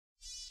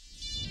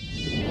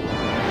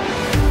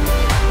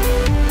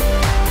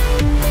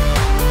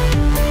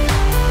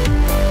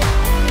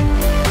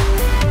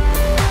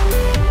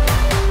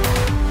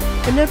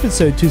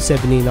episode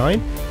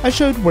 279, I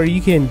showed where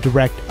you can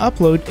direct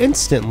upload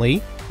instantly,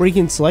 where you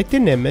can select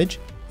an image,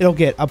 it'll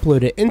get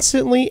uploaded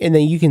instantly, and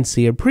then you can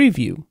see a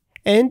preview.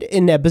 And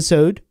in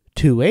episode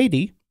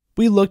 280,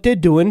 we looked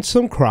at doing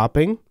some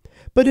cropping,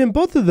 but in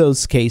both of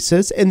those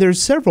cases, and there's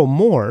several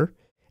more,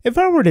 if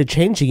I were to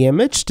change the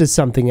image to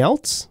something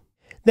else,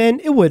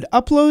 then it would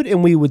upload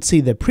and we would see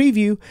the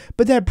preview,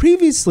 but that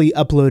previously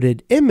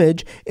uploaded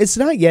image is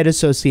not yet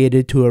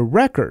associated to a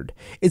record.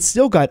 It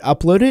still got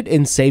uploaded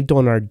and saved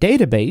on our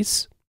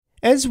database,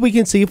 as we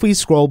can see if we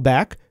scroll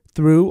back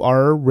through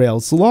our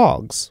Rails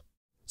logs.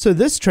 So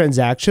this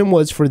transaction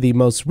was for the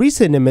most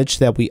recent image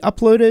that we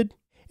uploaded,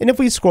 and if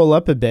we scroll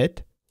up a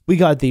bit, we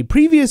got the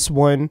previous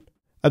one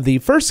of the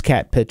first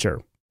cat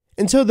picture.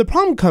 And so the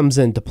problem comes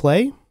into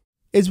play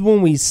is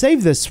when we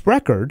save this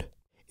record,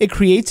 it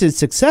creates it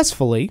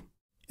successfully,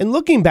 and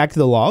looking back to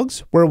the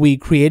logs where we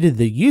created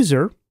the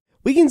user,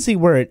 we can see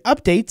where it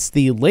updates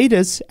the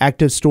latest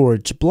active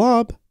storage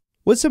blob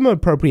with some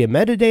appropriate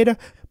metadata,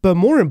 but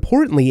more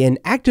importantly, an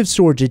active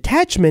storage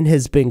attachment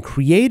has been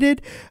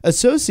created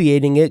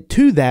associating it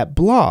to that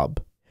blob.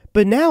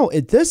 But now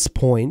at this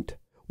point,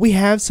 we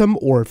have some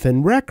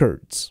orphan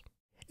records.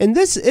 And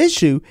this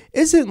issue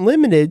isn't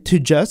limited to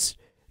just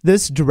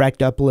this direct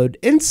upload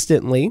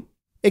instantly.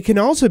 It can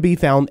also be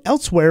found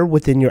elsewhere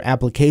within your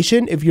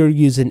application if you're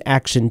using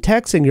action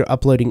text and you're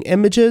uploading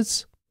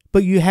images,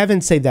 but you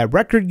haven't saved that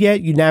record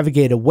yet, you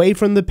navigate away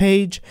from the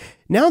page.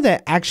 Now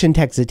that action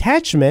text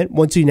attachment,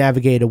 once you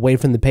navigate away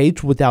from the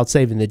page without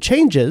saving the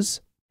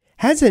changes,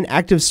 has an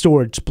active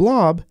storage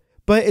blob,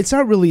 but it's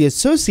not really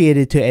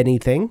associated to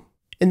anything,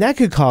 and that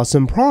could cause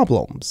some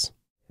problems.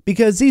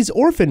 Because these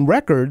orphan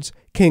records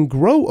can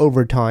grow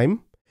over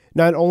time.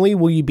 Not only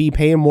will you be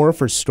paying more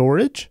for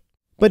storage,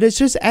 but it's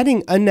just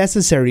adding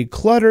unnecessary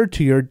clutter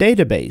to your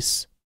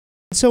database.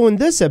 So in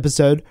this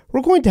episode, we're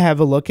going to have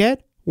a look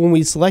at when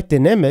we select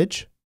an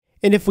image,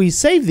 and if we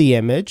save the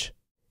image,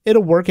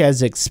 it'll work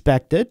as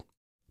expected.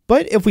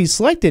 But if we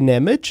select an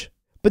image,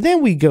 but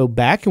then we go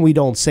back and we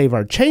don't save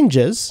our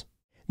changes,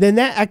 then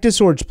that active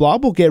storage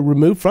blob will get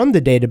removed from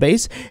the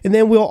database, and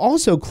then we'll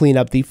also clean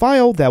up the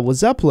file that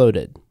was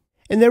uploaded.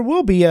 And there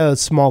will be a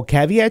small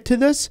caveat to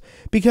this,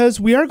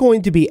 because we are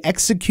going to be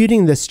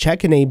executing this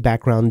check in a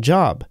background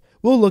job.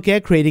 We'll look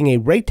at creating a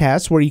rate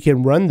task where you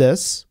can run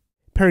this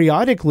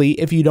periodically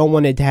if you don't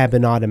want it to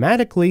happen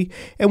automatically,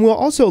 and we'll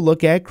also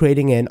look at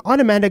creating an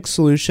automatic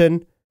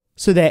solution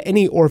so that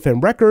any orphan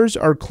records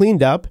are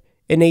cleaned up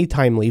in a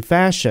timely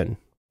fashion.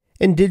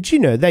 And did you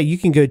know that you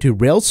can go to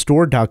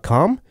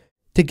railsstore.com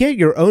to get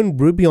your own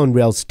Ruby on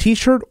Rails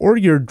t-shirt or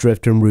your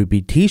Drift in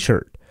Ruby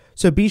t-shirt?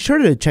 So be sure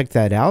to check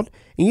that out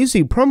and use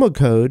the promo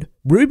code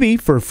RUBY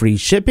for free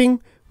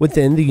shipping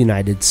within the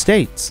United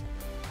States.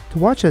 To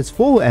watch this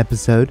full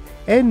episode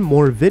and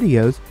more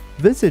videos,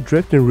 visit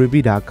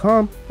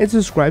driftinruby.com and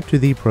subscribe to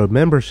the Pro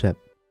membership.